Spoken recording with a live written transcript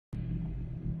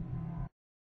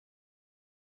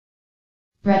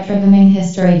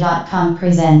RetroGamingHistory.com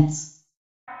presents.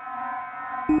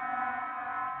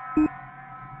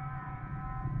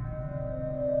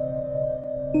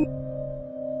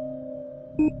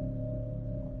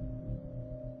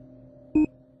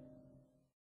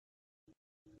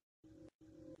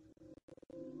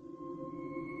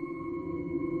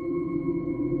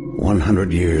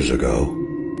 "100 years ago,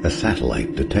 a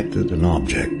satellite detected an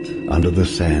object under the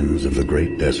sands of the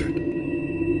Great Desert.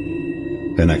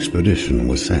 An expedition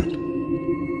was sent.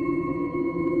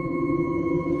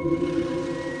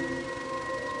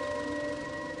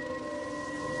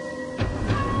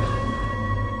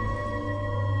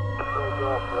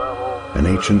 An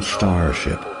ancient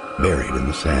starship buried in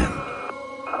the sand.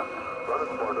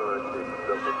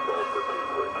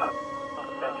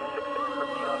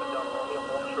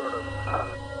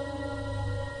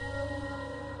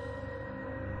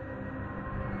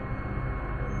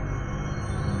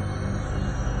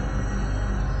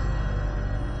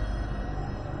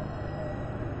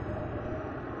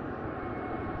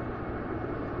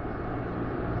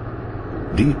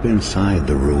 Deep inside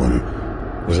the ruin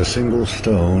was a single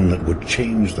stone that would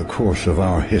change the course of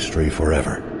our history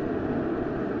forever.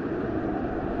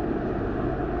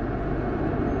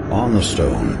 On the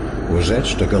stone was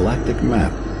etched a galactic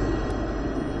map,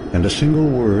 and a single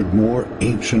word more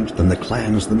ancient than the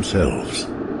clans themselves.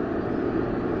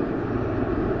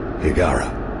 Higara,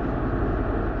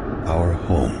 our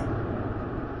home.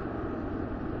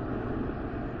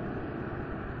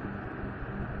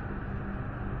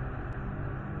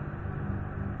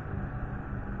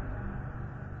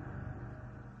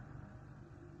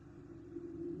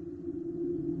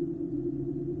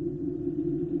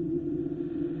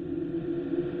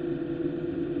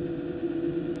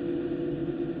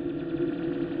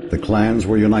 The clans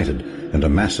were united, and a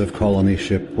massive colony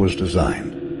ship was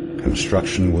designed.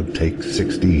 Construction would take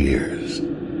 60 years.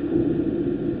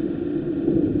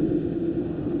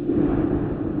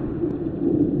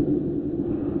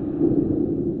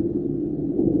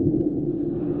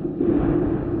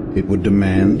 It would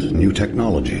demand new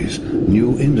technologies,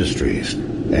 new industries,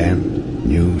 and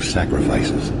new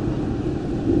sacrifices.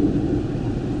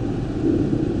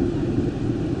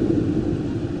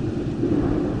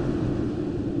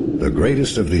 The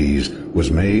greatest of these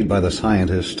was made by the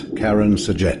scientist Karen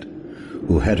Sajet,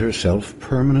 who had herself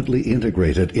permanently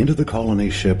integrated into the colony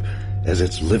ship as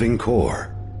its living core.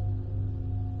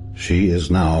 She is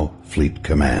now Fleet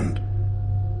Command.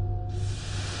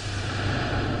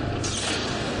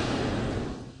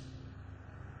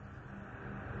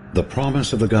 The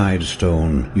promise of the Guide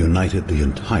Stone united the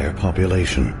entire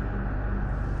population.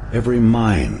 Every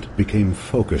mind became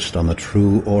focused on the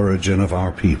true origin of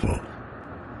our people.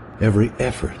 Every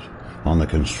effort on the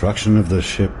construction of the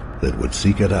ship that would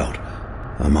seek it out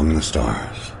among the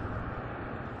stars.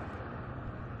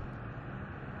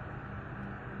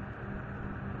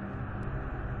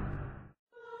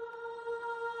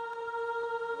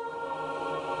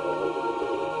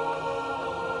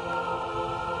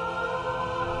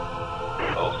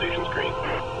 All stations green.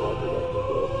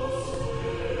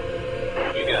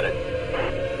 You got it.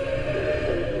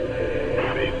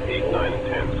 Phase 8, 9, and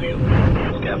 10 sealed.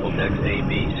 Scaffold decks A,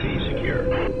 B, C secure.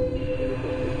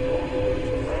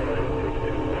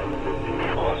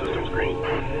 All systems green.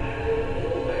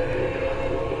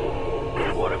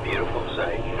 What a beautiful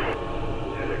sight.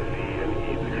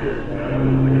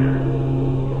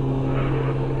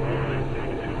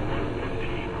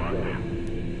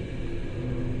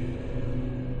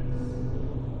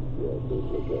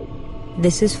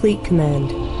 This is Fleet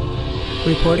Command.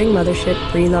 Reporting Mothership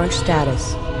pre-launch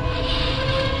status.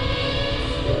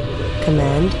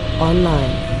 Command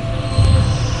online.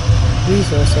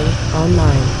 Resourcing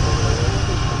online.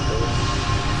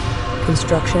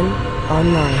 Construction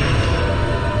online.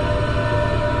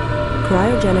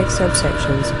 Cryogenic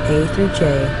subsections A through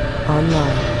J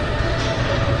online.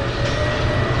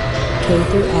 K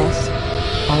through S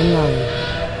online.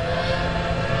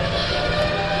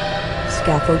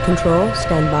 Scaffold control,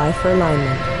 stand by for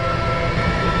alignment.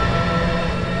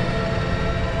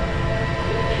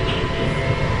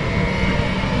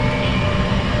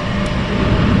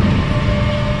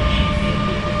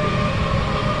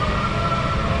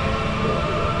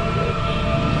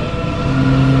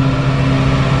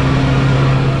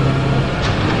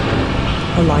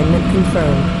 Alignment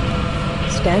confirmed.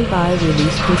 Stand by,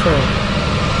 release control.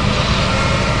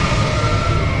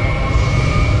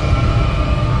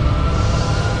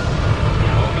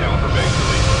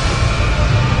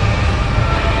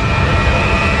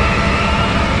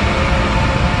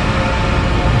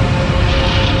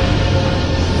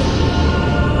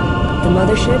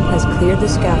 mothership has cleared the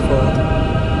scaffold.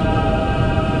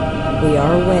 We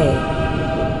are away.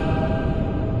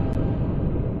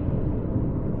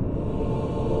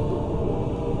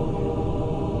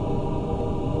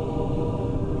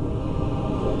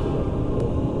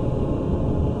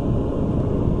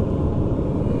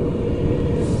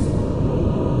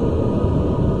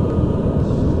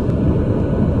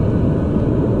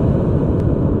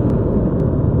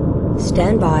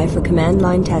 Stand by for command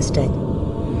line testing.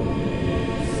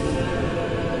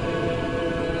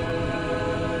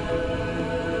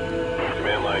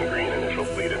 Command line green, initial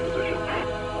fleet in position.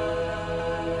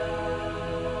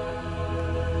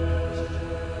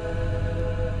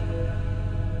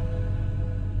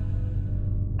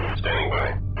 Standing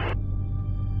by.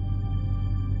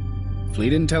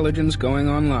 Fleet intelligence going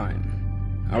online.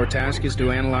 Our task is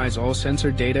to analyze all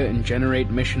sensor data and generate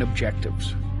mission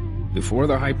objectives. Before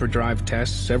the hyperdrive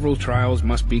test, several trials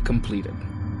must be completed.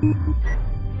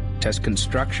 Test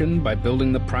construction by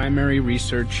building the primary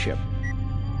research ship.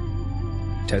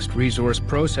 Test resource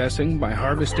processing by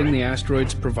harvesting the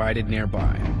asteroids provided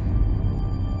nearby.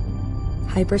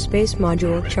 Hyperspace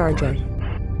module charging.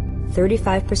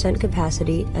 35%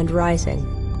 capacity and rising.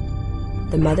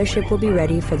 The mothership will be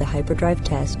ready for the hyperdrive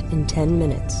test in 10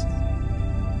 minutes.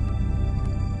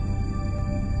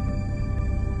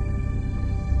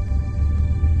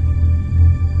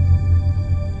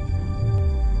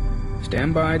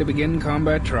 Stand by to begin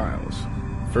combat trials.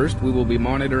 First, we will be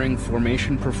monitoring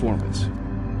formation performance.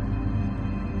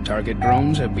 Target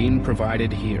drones have been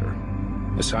provided here.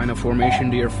 Assign a formation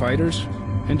to your fighters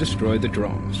and destroy the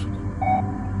drones.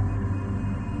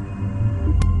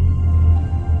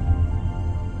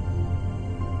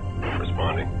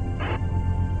 Responding.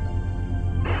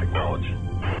 Acknowledge.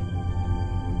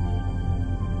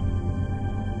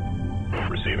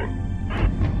 Receiving.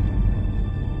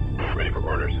 Ready for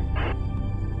orders.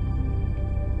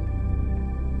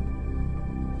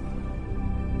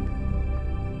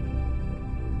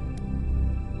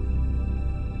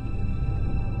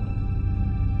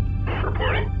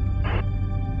 Reporting.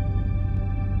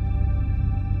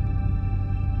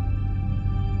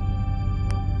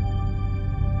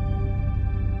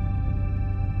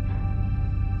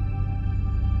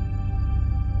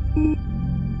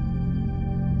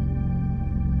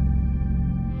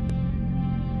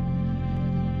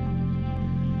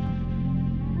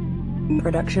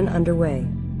 Production underway.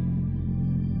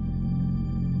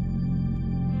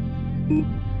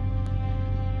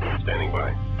 Standing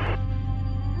by.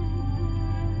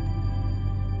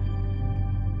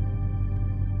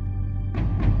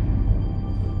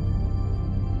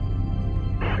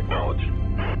 Acknowledge.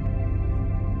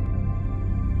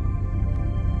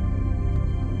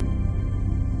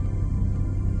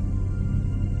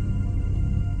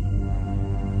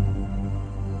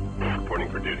 Reporting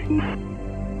for duty.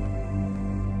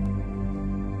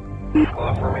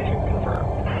 Claw formation confirmed.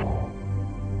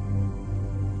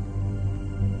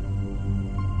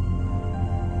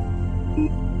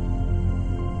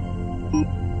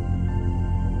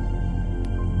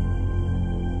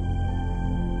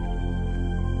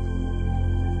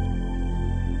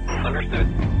 Understood.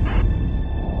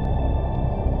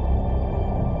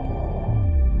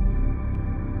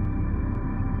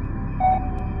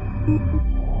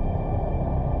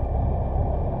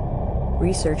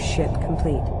 Research ship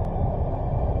complete.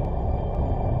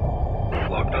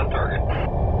 Locked on target.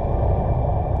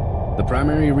 The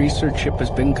primary research ship has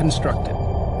been constructed.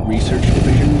 The research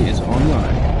division is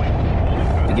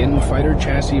online. Begin fighter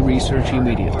chassis research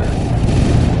immediately.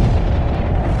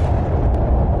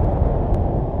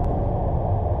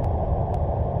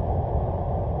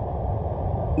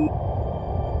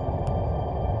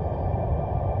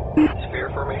 Sphere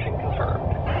formation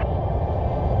confirmed.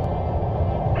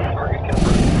 Target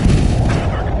confirmed.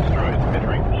 Target destroyed.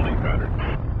 Entering holding pattern.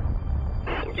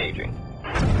 Engaging.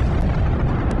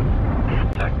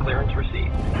 Attack clearance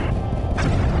received.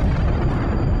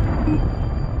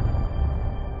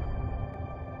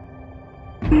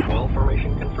 Wall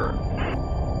formation confirmed.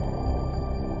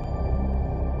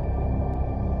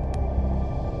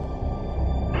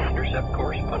 Intercept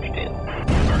course punched in.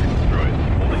 Target destroyed.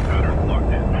 Holding pattern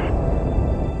locked in.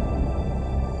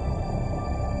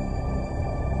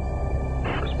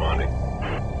 Responding.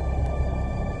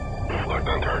 Locked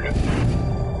on target.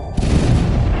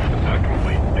 Attack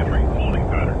complete. Entering holding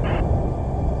pattern.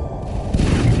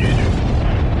 Engaging.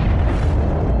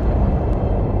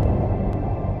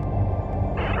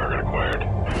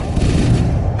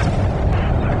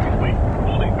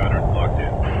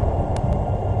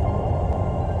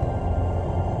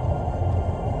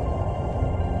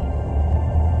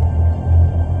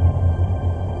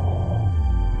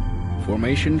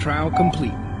 Formation trial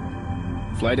complete.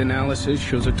 Flight analysis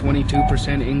shows a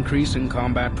 22% increase in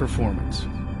combat performance.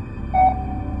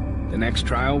 The next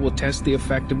trial will test the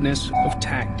effectiveness of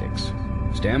tactics.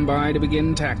 Stand by to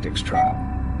begin tactics trial.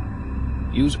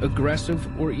 Use aggressive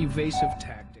or evasive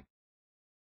tactics.